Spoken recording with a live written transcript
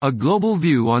A Global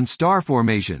View on Star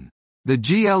Formation. The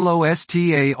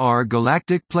GLOSTAR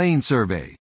Galactic Plane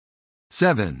Survey.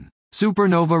 7.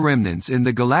 Supernova Remnants in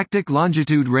the Galactic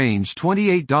Longitude Range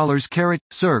 $28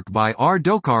 circ by R.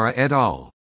 Dokara et al.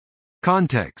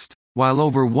 Context. While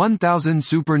over 1,000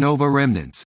 supernova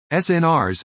remnants,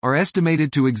 SNRs, are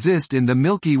estimated to exist in the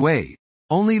Milky Way,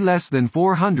 only less than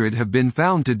 400 have been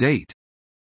found to date.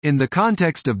 In the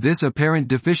context of this apparent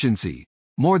deficiency,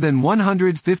 more than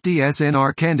 150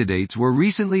 SNR candidates were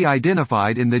recently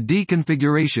identified in the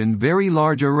D-configuration Very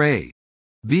Large Array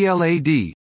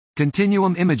 (VLAD)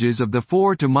 continuum images of the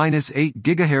 4 to -8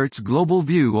 GHz Global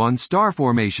View on Star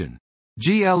Formation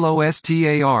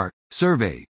 (GLOSTAR)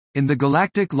 survey in the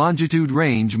galactic longitude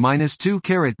range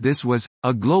 -2. This was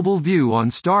a global view on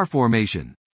star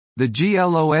formation, the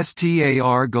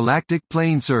GLOSTAR Galactic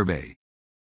Plane Survey.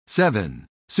 7.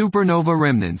 Supernova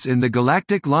Remnants in the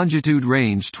Galactic Longitude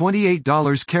Range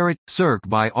 $28 circ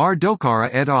by R. Dokara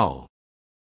et al.